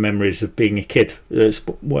remembering the memories of being a kid. It's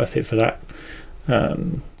worth it for that.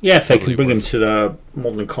 Yeah, if they can bring them to the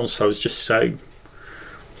modern consoles, just so.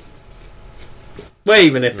 Well,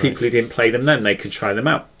 even if people who didn't play them then, they could try them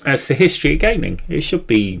out. As the history of gaming, it should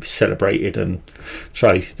be celebrated and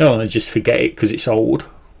tried. You don't want to just forget it because it's old.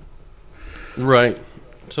 Right.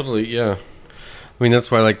 Totally, yeah. I mean,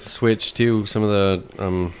 that's why I like the Switch, too. Some of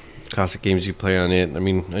the classic games you play on it. I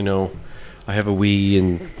mean, I know I have a Wii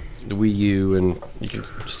and the Wii U, and you can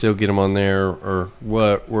still get them on there, or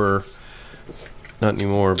what were... Not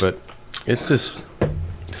anymore, but it's just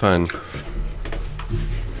fun.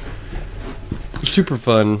 Super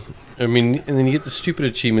fun. I mean, and then you get the stupid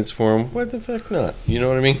achievements for them. Why the fuck not? You know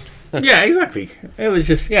what I mean? Yeah, exactly. It was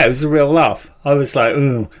just, it was a real laugh. I was like,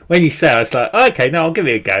 ooh. When you said, I was like, okay, no, I'll give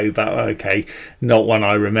it a go, but okay, not one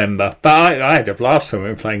I remember. But I had a blast when we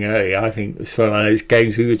were playing earlier. I think it was one of those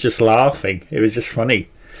games we were just laughing. It was just funny.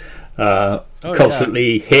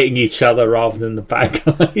 Constantly hitting each other rather than the bad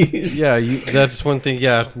guys. Yeah, that's one thing.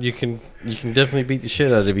 Yeah, you can definitely beat the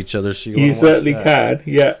shit out of each other. So you certainly can.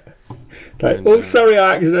 Yeah. Like, And, sorry,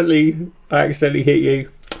 I accidentally hit you.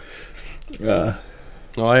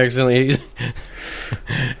 Oh, I accidentally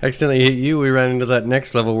hit you. We ran into that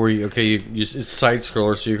next level where it's side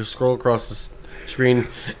scroller, so you can scroll across the screen.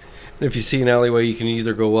 And if you see an alleyway, you can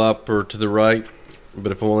either go up or to the right.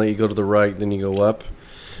 But if it won't let you go to the right, then you go up.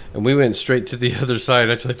 And we went straight to the other side.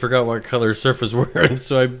 I actually forgot what color Surf was wearing,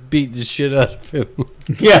 so I beat the shit out of him.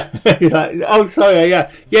 Yeah. Like, oh, sorry.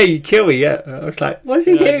 Yeah, you kill me. Yeah. I was like, why's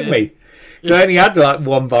he hitting me? I only had like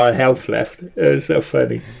 1 bar of health left. It was so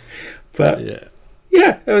funny. But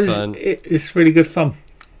yeah, it was. It's really good fun.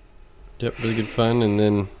 Yep, really good fun. And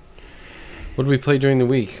then, what did we play during the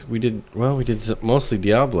week? We did mostly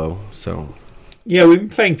Diablo. So yeah, we've been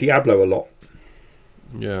playing Diablo a lot.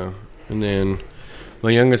 Yeah, and then my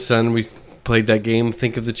youngest son, we played that game,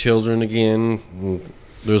 Think of the Children again. And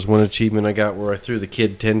there's one achievement I got where I threw the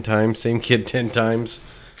kid 10 times, same kid 10 times.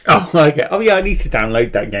 Oh, okay. Oh, yeah, I need to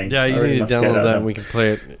download that game. Yeah, you need to download that and we can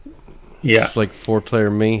play it. Yeah. It's like 4-player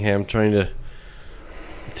mayhem trying to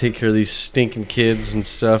take care of these stinking kids and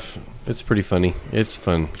stuff. It's pretty funny. It's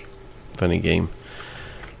fun. Funny game.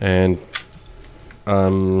 And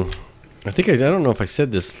I think I don't know if I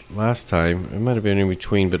said this last time. It might have been in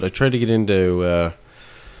between, but I tried to get into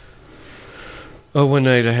one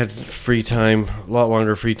night I had free time, a lot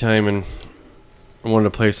longer free time, and I wanted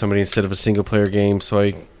to play with somebody instead of a single player game, so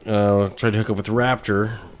I tried to hook up with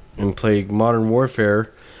Raptor and play Modern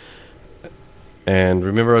Warfare. And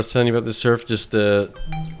remember I was telling you about the Surf, just the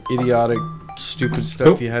idiotic, stupid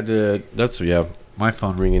stuff you had to... my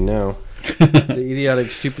phone ringing now. The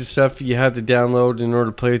idiotic, stupid stuff you had to download in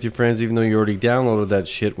order to play with your friends, even though you already downloaded that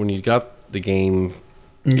shit when you got the game.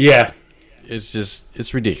 Yeah.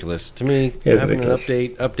 It's ridiculous. To me, it's having ridiculous.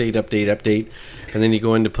 an update, and then you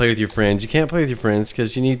go in to play with your friends. You can't play with your friends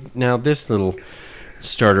because you need now this little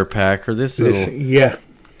starter pack or this little... Yeah.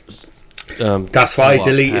 That's why I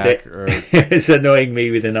deleted it. It's annoying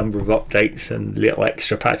me with the number of updates and little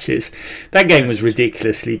extra patches. That game was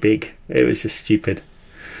ridiculously big. It was just stupid.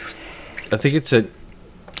 I think it's at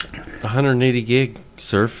 180 gig,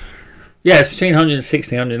 Surf. Yeah, it's between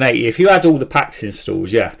 160 and 180. If you had all the packs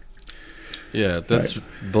installed, yeah. Yeah, that's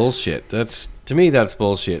bullshit. To me, that's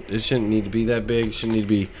bullshit. It shouldn't need to be that big. It shouldn't need to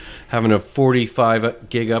be having a 45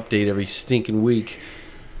 gig update every stinking week.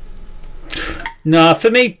 No,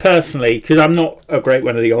 for me personally, because I'm not a great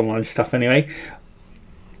one of the online stuff anyway.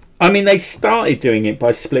 I mean, they started doing it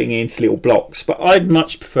by splitting it into little blocks, but I'd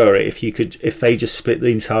much prefer it if they just split the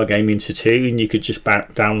entire game into 2 and you could just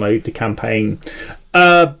download the campaign,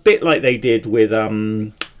 a bit like they did with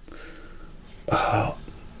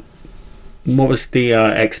what was the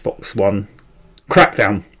Xbox one?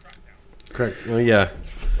 Crackdown. Oh yeah,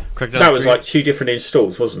 Crackdown. That was like 2 different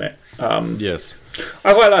installs, wasn't it? Yes.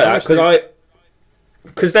 I quite like that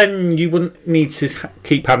because then you wouldn't need to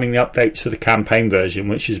keep having the updates for the campaign version,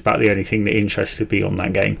 which is about the only thing that interested me on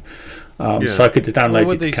that game. So I could have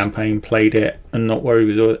downloaded the campaign, played it, and not worry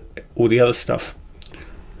with all the other stuff.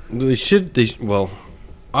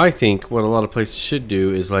 I think what a lot of places should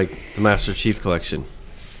do is like the Master Chief Collection.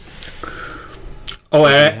 Oh,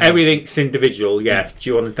 everything's individual, yeah. Do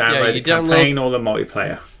you want to download the campaign or the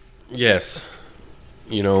multiplayer? Yes.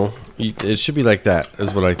 It should be like that,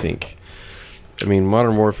 is what I think. I mean,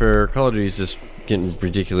 Modern Warfare, Call of Duty is just getting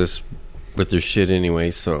ridiculous with their shit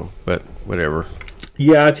anyway, but whatever.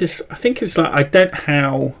 Yeah, I think it's like, I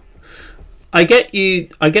get the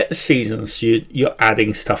seasons, you're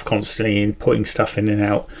adding stuff constantly and putting stuff in and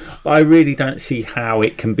out, but I really don't see how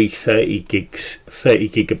it can be 30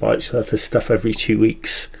 gigabytes worth of stuff every 2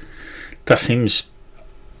 weeks. That seems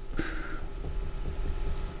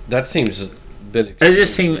a bit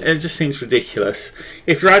extreme. It just seems ridiculous.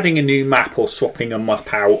 If you're adding a new map or swapping a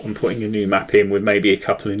map out and putting a new map in with maybe a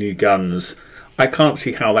couple of new guns, I can't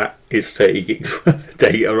see how that is 30 gigs worth of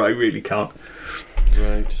data. I really can't.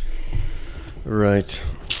 Right.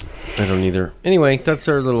 I don't either. Anyway, that's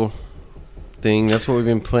our little thing. That's what we've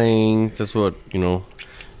been playing. That's what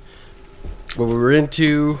we're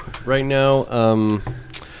into right now.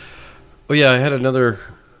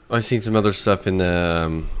 I seen some other stuff in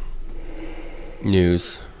the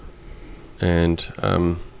news, and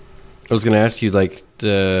I was going to ask you,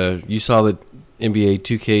 you saw that NBA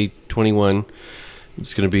 2K21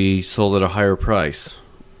 is going to be sold at a higher price.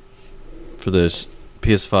 for this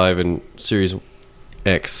PS5 and Series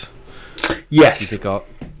X. Yes.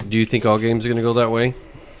 Do you think all games are going to go that way? Do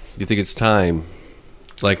you think it's time?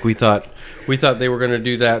 Like we thought they were going to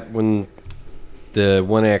do that when the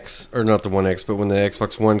One X, or not the One X, but when the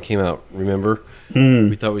Xbox One came out. Remember?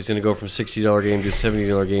 We thought we was going to go from $60 game to a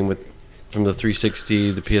 $70 game from the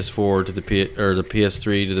 360, the PS4 to the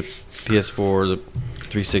PS3 to the PS4, the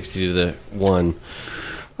 360 to the One.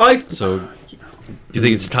 So, do you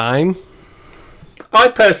think it's time? I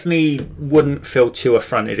personally wouldn't feel too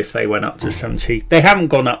affronted if they went up to 70. They haven't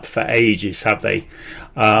gone up for ages, have they?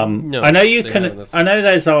 No, I know you they can. haven't. I know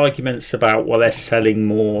there's arguments about they're selling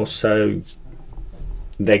more, so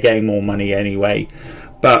they're getting more money anyway.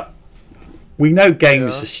 But we know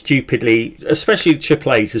games are stupidly, especially the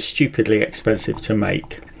AAAs, are stupidly expensive to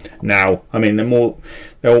make now. I mean,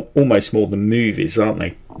 they're almost more than movies, aren't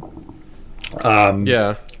they?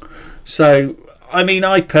 Yeah. So, I mean,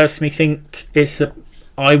 I personally think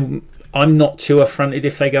I'm not too affronted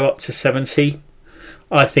if they go up to 70.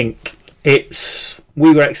 I think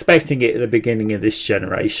we were expecting it at the beginning of this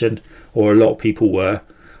generation, or a lot of people were.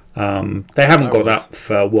 They haven't gone up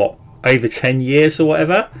for over 10 years or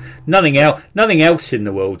whatever. Nothing else in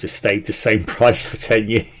the world has stayed the same price for 10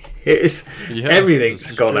 years. Yeah,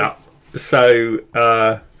 everything's gone true. up. So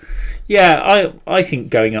I think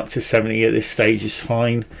going up to 70 at this stage is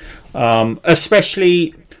fine.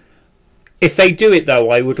 Especially if they do it, though,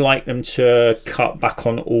 I would like them to cut back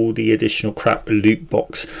on all the additional crap, loot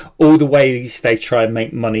box, all the ways they try and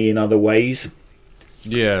make money in other ways.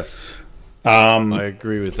 Yes. I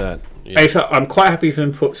agree with that. Yes. I'm quite happy for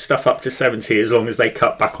them to put stuff up to 70 as long as they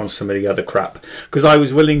cut back on some of the other crap. Because I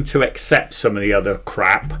was willing to accept some of the other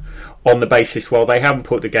crap on the basis, well, they haven't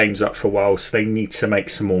put the games up for a while, so they need to make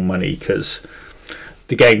some more money because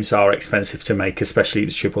the games are expensive to make, especially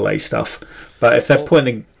the AAA stuff. But if they're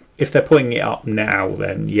putting it up now,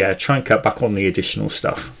 then yeah, try and cut back on the additional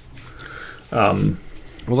stuff. Well,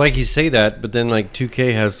 like you say that, but then like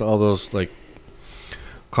 2K has all those like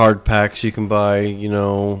card packs you can buy, you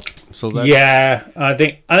know. So that's... yeah, I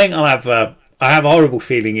think I'll have. I have a horrible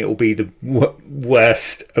feeling it will be the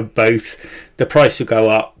worst of both. The price will go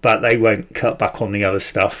up, but they won't cut back on the other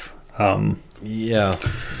stuff. Yeah,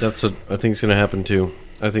 that's what I think is going to happen too.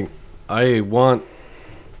 I think I want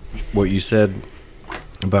what you said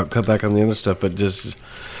about cut back on the other stuff, but just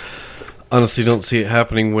honestly don't see it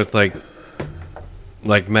happening with like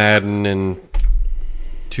Madden and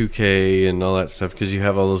 2K and all that stuff, because you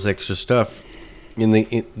have all those extra stuff in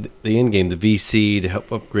the end game, the VC to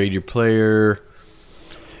help upgrade your player.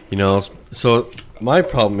 You know, so my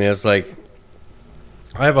problem is like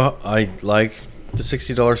I like the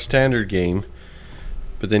 $60 standard game,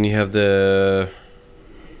 but then you have the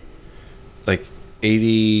like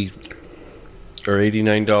 $80 or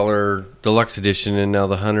 $89 deluxe edition, and now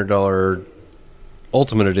the $100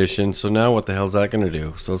 ultimate edition. So now what the hell is that going to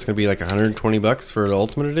do? So it's going to be like $120 for the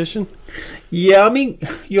ultimate edition? Yeah, I mean,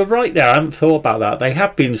 you're right there. I haven't thought about that. They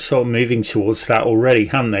have been sort of moving towards that already,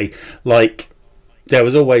 haven't they? Like, there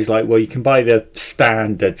was always like, well, you can buy the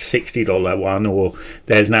standard $60 one, or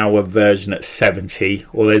there's now a version at 70,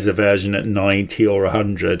 or there's a version at 90 or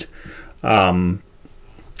 100.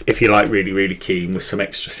 If you're like really, really keen with some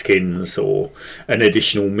extra skins or an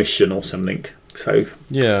additional mission or something. So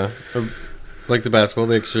yeah, like the basketball,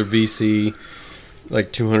 the extra VC,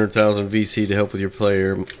 like 200,000 VC to help with your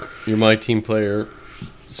player, your My Team player.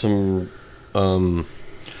 Some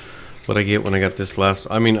what I get when I got this last.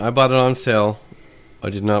 I mean, I bought it on sale. I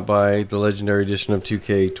did not buy the Legendary Edition of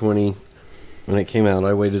 2K20 when it came out.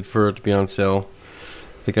 I waited for it to be on sale.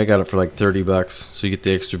 I think I got it for like $30. So you get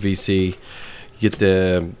the extra VC, you get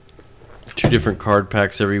the 2 different card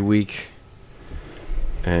packs every week,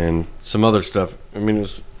 and some other stuff. I mean, it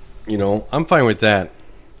was, you know, I'm fine with that.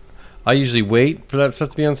 I usually wait for that stuff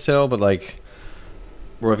to be on sale, but like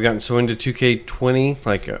where I've gotten so into 2K20,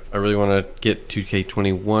 like I really want to get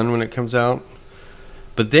 2K21 when it comes out.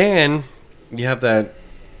 But then you have that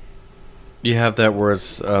where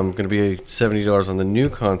it's going to be $70 on the new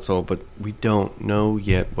console, but we don't know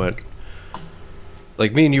yet what.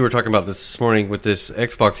 Like me and you were talking about this morning with this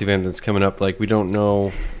Xbox event that's coming up. Like we don't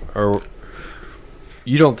know, or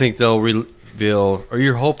you don't think they'll reveal, or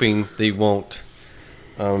you're hoping they won't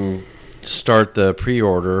start the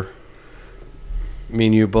pre-order. Me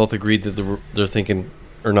and you both agreed that they're thinking,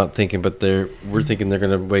 or not thinking, but we're thinking they're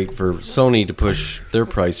going to wait for Sony to push their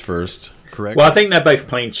price first. Correct? well, I think they're both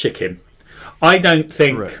playing chicken. I don't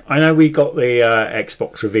think. Correct. I know we got the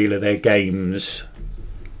Xbox reveal of their games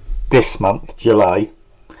this month, July.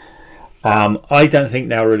 I don't think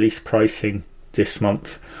they'll release pricing this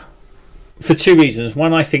month for two reasons.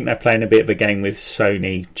 One, I think they're playing a bit of a game with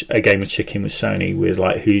Sony, a game of chicken with Sony, with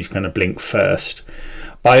like who's going to blink first.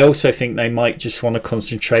 But I also think they might just want to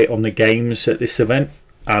concentrate on the games at this event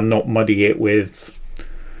and not muddy it with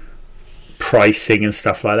pricing and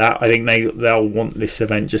stuff like that. I think they'll want this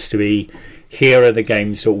event just to be, here are the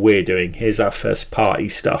games that we're doing. Here's our first party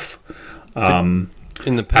stuff. In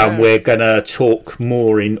the past, and we're going to talk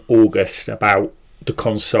more in August about the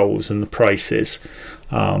consoles and the prices.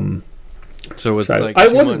 so like I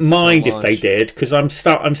 2 wouldn't months mind till if they launch. did, because I'm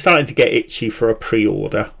starting to get itchy for a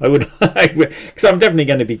pre-order. I would, because I'm definitely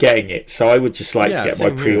going to be getting it, so I would just like Yeah, to get my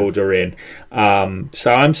same here. pre-order in.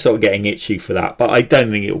 So I'm sort of getting itchy for that, but I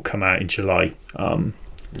don't think it will come out in July. You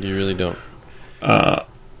really don't.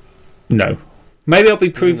 No, maybe I'll be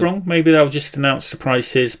proved wrong. Maybe they'll just announce the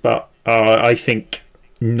prices, but I think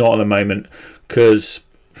not at the moment, because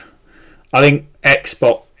I think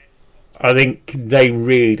Xbox. I think they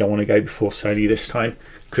really don't want to go before Sony this time,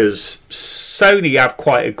 because Sony have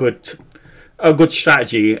quite a good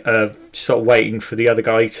strategy of sort of waiting for the other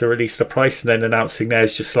guy to release the price and then announcing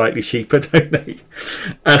theirs just slightly cheaper, don't they?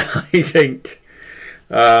 And I think,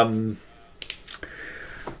 and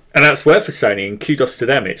that's worked for Sony, and kudos to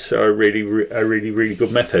them. It's a really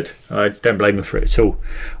good method. I don't blame them for it at all.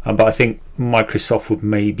 But I think Microsoft would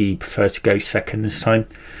maybe prefer to go second this time.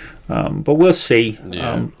 But we'll see.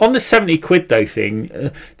 Yeah. On the 70 quid though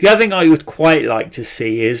thing, the other thing I would quite like to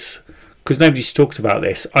see is, because nobody's talked about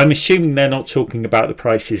this, I'm assuming they're not talking about the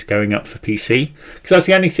prices going up for PC, because that's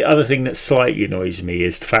the only other thing that slightly annoys me,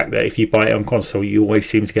 is the fact that if you buy it on console, you always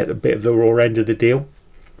seem to get a bit of the raw end of the deal.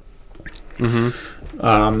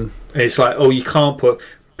 It's like, oh, you can't put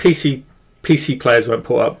PC players won't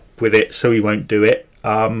put up with it, so we won't do it.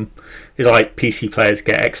 It's like PC players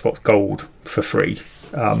get Xbox Gold for free.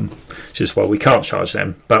 Just, well, we can't charge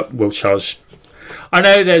them, but we'll charge. I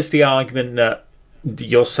know there's the argument that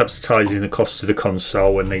you're subsidising the cost of the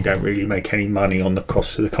console and they don't really make any money on the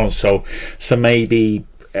cost of the console, so maybe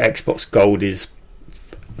Xbox Gold is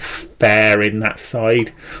fair in that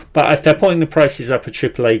side. But if they're putting the prices up for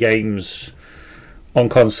AAA games on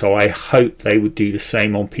console, I hope they would do the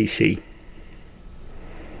same on PC.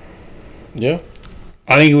 Yeah.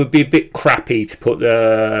 I think it would be a bit crappy to put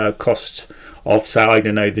the cost of, say, I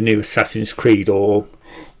don't know, the new Assassin's Creed or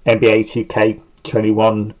NBA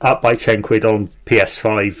 2K21 up by 10 quid on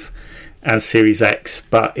PS5 and Series X,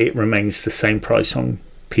 but it remains the same price on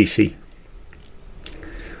PC.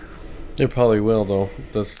 It probably will, though.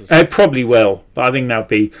 That's just... It probably will, but I think that'd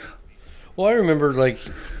be... Well, I remember, like,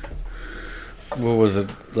 what was it?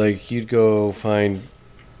 Like, you'd go find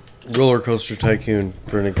Roller Coaster Tycoon,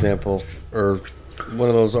 for an example, or one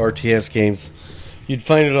of those RTS games. You'd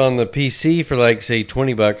find it on the PC for, like, say,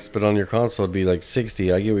 $20, but on your console it'd be like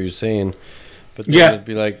 60. I get what you're saying, but then it'd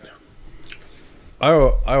be like, I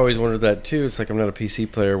always wondered that too. It's like, I'm not a PC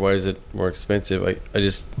player. Why is it more expensive? I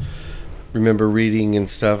just remember reading and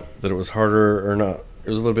stuff that it was harder, or not.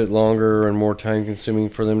 It was a little bit longer and more time consuming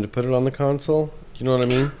for them to put it on the console. You know what I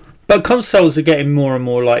mean? But consoles are getting more and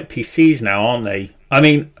more like PCs now, aren't they? I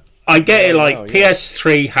mean, I get it, like,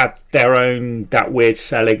 PS3 had their own, that weird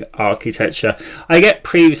selling architecture. I get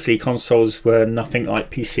previously consoles were nothing like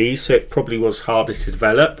PCs, so it probably was harder to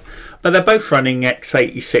develop. But they're both running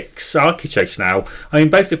x86 architecture now. I mean,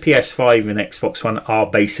 both the PS5 and Xbox One are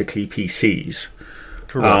basically PCs.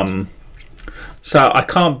 Correct. So I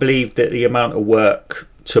can't believe that the amount of work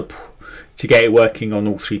to get it working on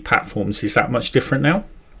all three platforms is that much different now.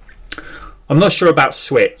 I'm not sure about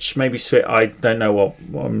Switch. Maybe Switch. I don't know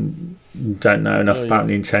don't know enough about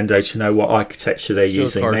Nintendo to know what architecture they're Still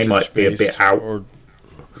using. They might be a bit out. Or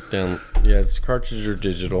down. Yeah, it's cartridge or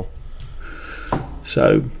digital.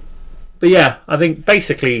 So, but yeah, I think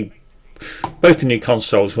basically both the new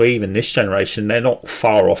consoles, or even this generation, they're not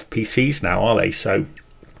far off PCs now, are they? So,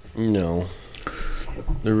 no,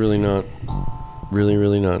 they're really not.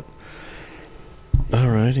 Really not.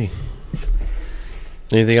 Alrighty.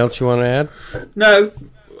 Anything else you want to add? no,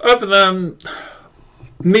 other than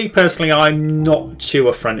me personally, I'm not too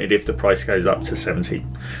affronted if the price goes up to 70,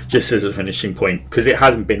 just as a finishing point, because it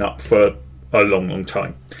hasn't been up for a long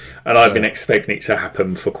time, and I've been expecting it to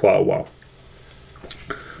happen for quite a while.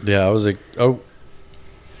 Yeah, I was like,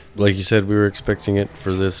 like you said, we were expecting it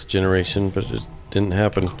for this generation, but it didn't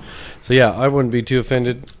happen. So yeah, I wouldn't be too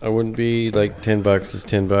offended. I wouldn't be like, $10 is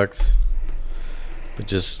 $10, but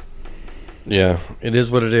just, yeah, it is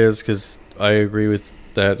what it is. Because I agree with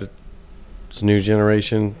that. It's a new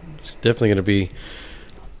generation. It's definitely going to be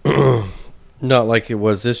not like it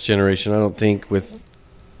was this generation. I don't think, with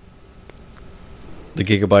the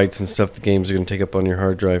gigabytes and stuff the games are going to take up on your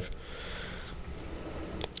hard drive.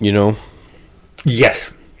 You know?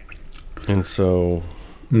 Yes. And so,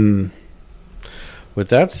 with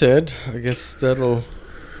that said, I guess that'll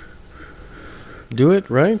do it,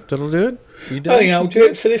 right? That'll do it? You done? I think I'll do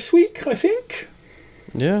it for this week, I think.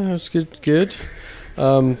 Yeah, that's good.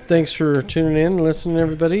 Thanks for tuning in and listening,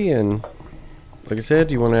 everybody. And like I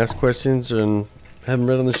said, you want to ask questions and have them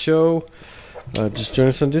read on the show, just join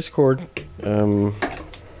us on Discord.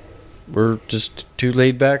 We're just two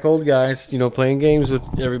laid-back old guys, playing games with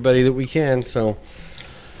everybody that we can. So,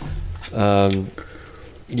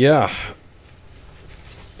 yeah.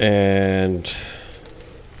 And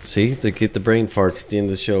see, they get the brain farts at the end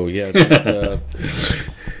of the show. Yeah.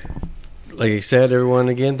 Like I said, everyone,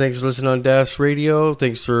 again, thanks for listening on Dash Radio.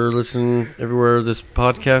 Thanks for listening everywhere this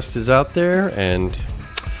podcast is out there. And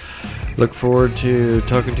look forward to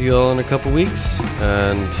talking to you all in a couple weeks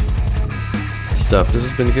and stuff. This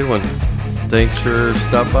has been a good one. Thanks for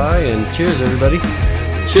stopping by, and cheers, everybody.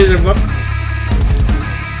 Cheers, everyone.